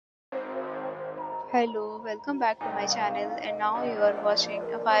Hello, welcome back to my channel, and now you are watching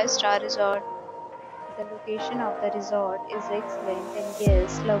a 5-star resort. The location of the resort is excellent and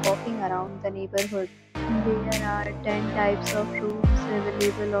guests love walking around the neighborhood. There are 10 types of rooms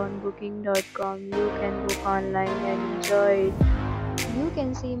available on booking.com. You can book online and enjoy it. You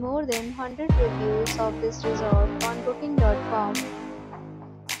can see more than 100 reviews of this resort on booking.com.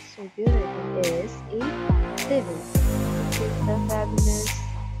 So review rating is 8.7. It is the fabulous.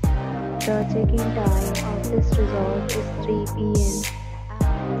 The check-in time of this resort is 3 p.m.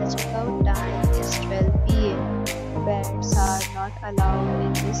 and the checkout time is 12 p.m. Pets are not allowed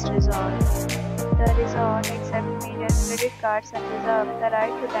in this resort. The resort accepts major credit cards and reserves the right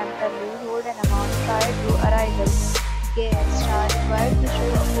to temporarily hold an amount prior to arrival. Guests are required to show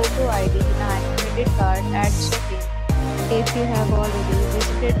a photo ID and credit card at check-in. If you have already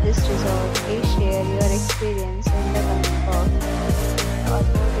visited this resort, please share your experience in the comment box. For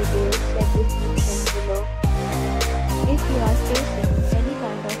more details, check description below. If you are facing any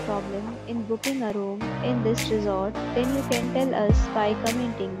kind of problem in booking a room in this resort, then you can tell us by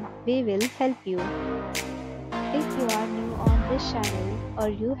commenting. We will help you. If you are new on this channel or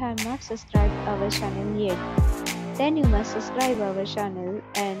you have not subscribed our channel yet, then you must subscribe our channel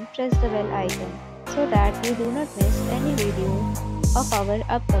and press the bell icon so that you do not miss any video of our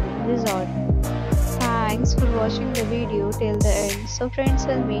upcoming resort. Thanks for watching the video till the end. So friends,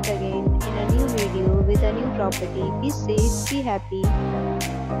 will meet again in a new video with a new property. Be safe, be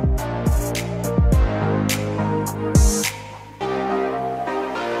happy.